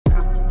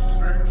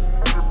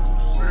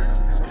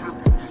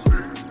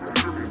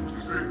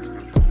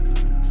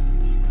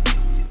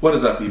What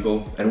is up,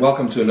 people, and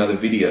welcome to another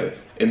video.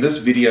 In this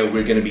video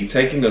we're going to be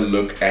taking a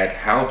look at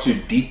how to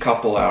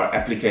decouple our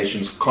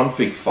application's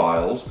config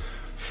files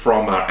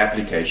from our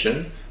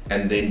application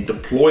and then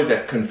deploy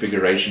that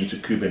configuration to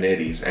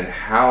Kubernetes, and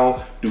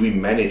how do we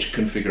manage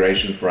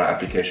configuration for our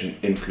application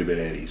in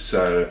Kubernetes.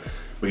 So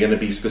we're going to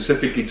be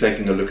specifically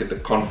taking a look at the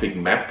config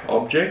map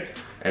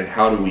object and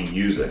how do we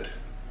use it.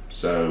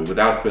 So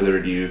without further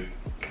ado,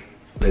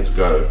 let's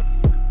go.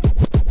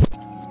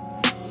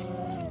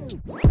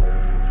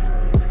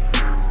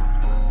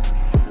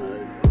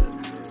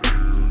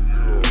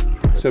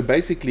 So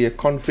basically a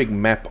config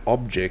map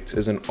object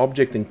is an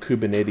object in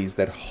Kubernetes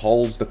that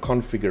holds the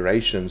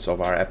configurations of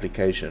our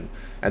application.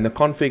 And the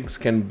configs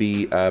can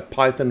be a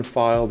Python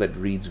file that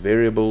reads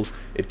variables,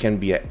 it can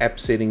be an app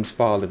settings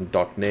file in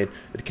 .NET,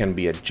 it can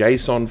be a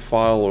JSON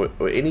file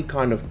or any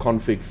kind of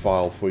config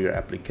file for your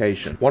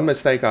application. One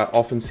mistake I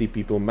often see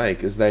people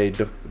make is they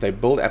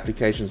build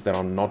applications that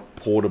are not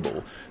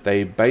portable.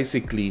 They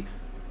basically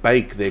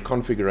bake their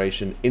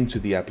configuration into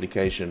the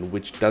application,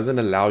 which doesn't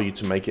allow you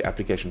to make your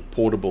application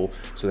portable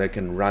so they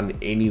can run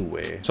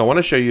anywhere. So I want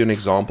to show you an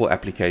example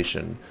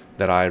application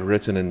that I had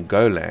written in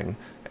Golang.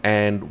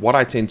 And what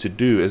I tend to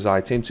do is I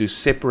tend to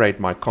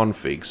separate my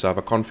config. So I have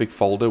a config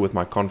folder with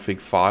my config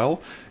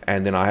file,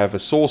 and then I have a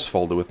source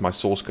folder with my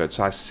source code.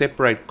 So I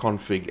separate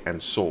config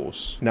and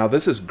source. Now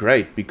this is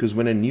great because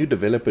when a new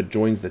developer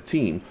joins the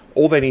team,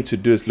 all they need to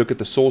do is look at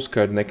the source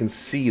code and they can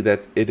see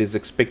that it is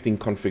expecting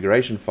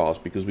configuration files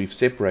because we've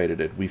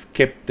separated it. We've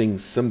kept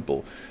things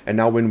simple. And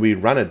now when we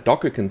run a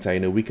Docker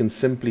container, we can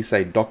simply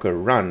say Docker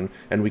run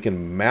and we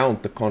can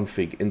mount the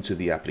config into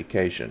the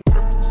application.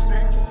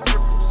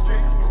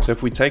 So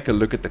if we take a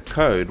look at the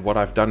code, what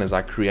I've done is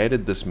I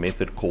created this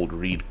method called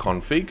read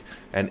config,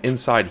 and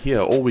inside here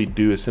all we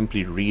do is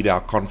simply read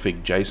our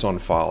config JSON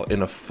file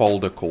in a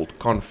folder called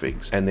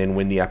configs, and then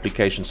when the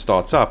application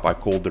starts up I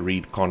call the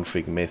read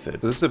config method.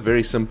 So this is a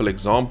very simple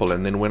example,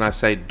 and then when I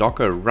say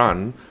docker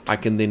run, I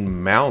can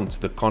then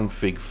mount the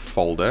config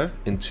folder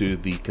into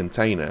the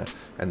container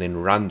and then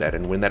run that,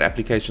 and when that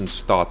application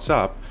starts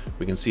up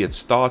we can see it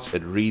starts,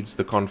 it reads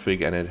the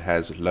config, and it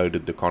has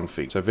loaded the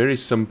config. So a very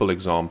simple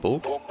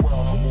example.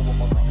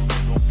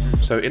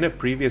 So in a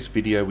previous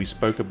video we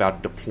spoke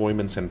about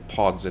deployments and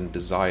pods and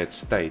desired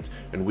state,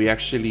 and we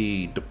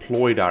actually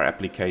deployed our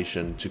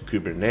application to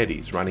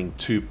Kubernetes running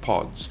 2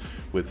 pods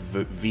with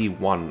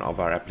V1 of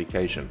our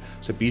application.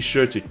 So be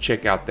sure to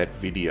check out that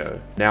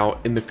video. Now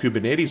in the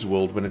Kubernetes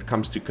world, when it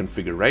comes to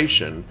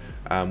configuration,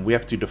 we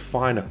have to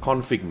define a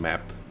config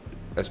map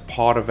as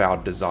part of our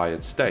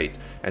desired state,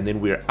 and then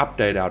we'll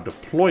update our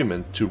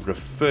deployment to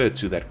refer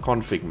to that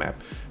config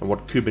map. And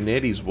what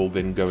Kubernetes will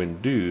then go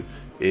and do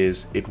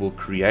is it will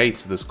create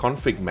this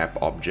config map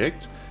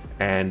object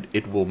and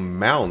it will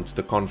mount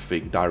the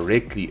config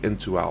directly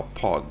into our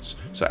pods.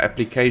 So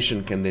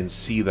application can then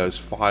see those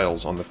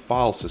files on the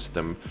file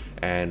system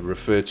and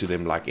refer to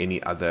them like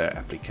any other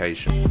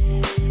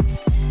application.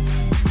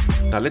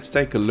 Now let's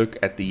take a look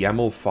at the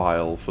YAML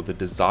file for the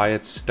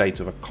desired state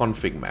of a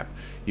config map.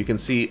 You can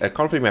see a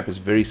config map is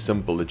very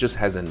simple. It just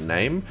has a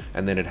name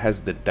and then it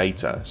has the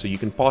data. So you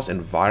can pass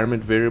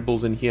environment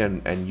variables in here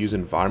and use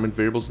environment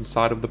variables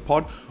inside of the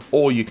pod,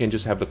 or you can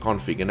just have the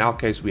config. In our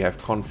case, we have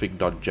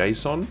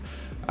config.json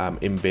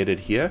embedded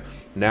here.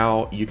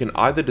 Now you can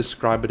either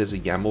describe it as a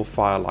YAML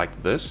file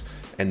like this,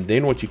 and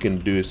then what you can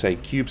do is say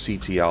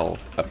kubectl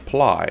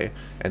apply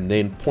and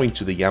then point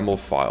to the YAML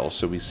file.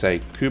 So we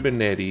say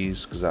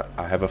Kubernetes, because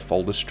I have a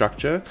folder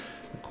structure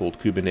called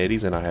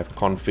Kubernetes and I have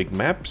config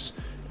maps,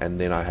 and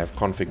then I have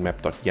config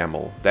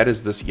map.yaml. That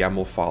is this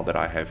YAML file that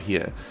I have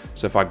here.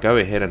 So if I go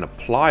ahead and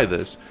apply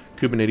this,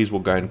 Kubernetes will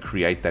go and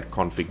create that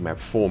config map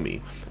for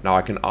me. Now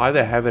I can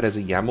either have it as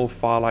a YAML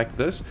file like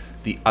this.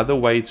 The other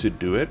way to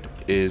do it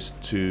is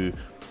to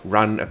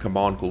run a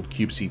command called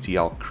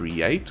kubectl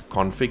create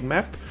config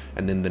map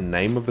and then the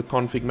name of the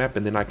config map,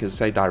 and then I can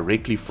say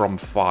directly from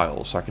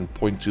file, so I can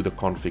point to the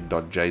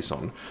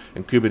config.json,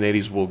 and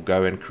Kubernetes will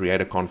go and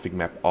create a config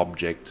map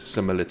object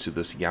similar to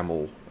this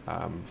YAML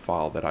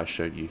file that I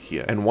showed you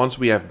here. And once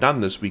we have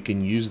done this, we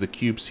can use the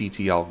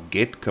kubectl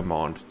get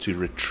command to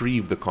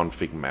retrieve the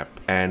config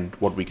map. And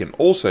what we can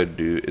also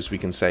do is we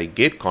can say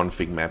get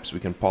config maps, we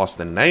can pass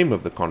the name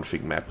of the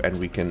config map, and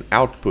we can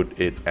output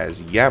it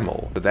as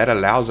YAML. So that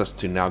allows us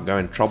to now go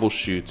and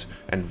troubleshoot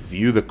and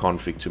view the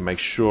config to make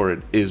sure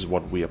it is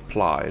what we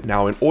applied.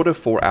 Now in order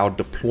for our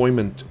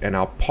deployment and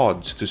our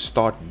pods to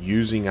start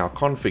using our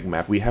config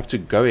map, we have to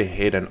go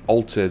ahead and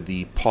alter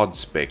the pod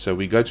spec. So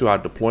we go to our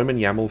deployment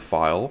YAML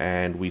file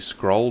and we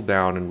scroll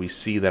down and we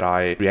see that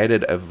I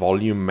created a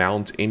volume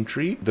mount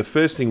entry. The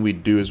first thing we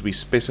do is we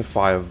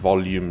specify a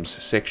volumes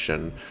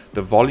section.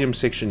 The volume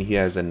section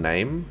here has a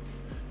name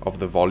of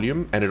the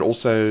volume, and it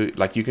also,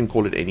 like, you can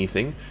call it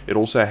anything. It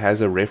also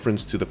has a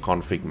reference to the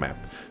config map.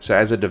 So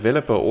as a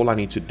developer, all I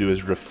need to do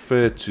is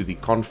refer to the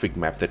config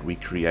map that we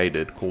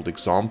created called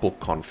example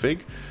config,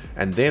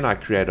 and then I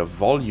create a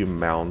volume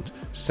mount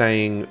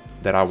saying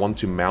that I want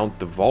to mount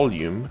the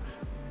volume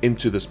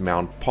into this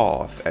mount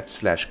path at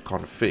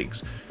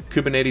 /configs.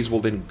 Kubernetes will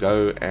then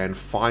go and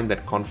find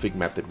that config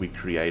map that we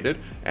created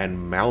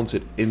and mount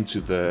it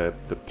into the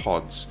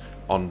pods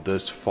on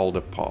this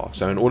folder path.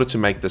 So in order to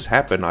make this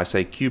happen, I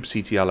say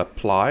kubectl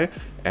apply,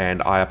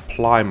 and I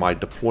apply my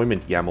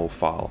deployment YAML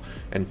file,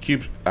 and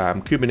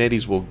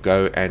Kubernetes will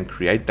go and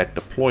create that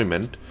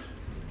deployment.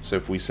 So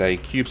if we say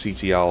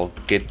kubectl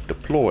get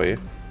deploy,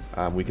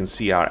 we can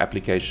see our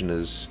application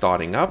is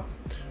starting up.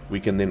 We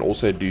can then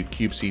also do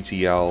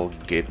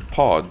kubectl get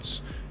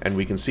pods, and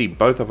we can see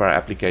both of our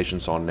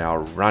applications are now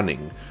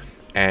running.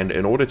 And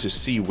in order to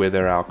see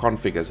whether our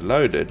config is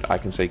loaded, I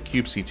can say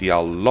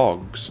kubectl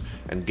logs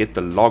and get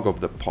the log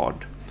of the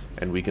pod.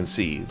 And we can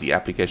see the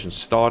application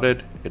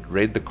started, it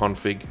read the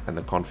config, and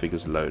the config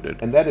is loaded.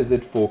 And that is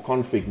it for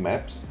config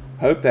maps.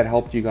 Hope that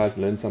helped you guys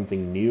learn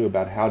something new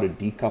about how to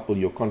decouple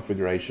your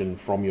configuration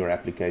from your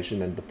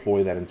application and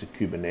deploy that into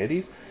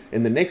Kubernetes.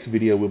 In the next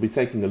video, we'll be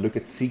taking a look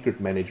at secret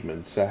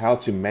management, so how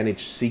to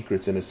manage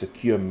secrets in a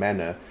secure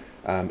manner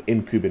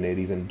in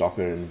Kubernetes and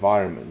Docker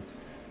environments.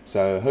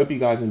 So hope you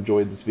guys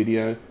enjoyed this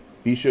video.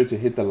 Be sure to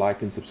hit the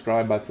like and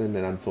subscribe button,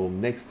 and until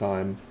next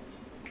time,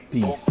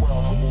 peace.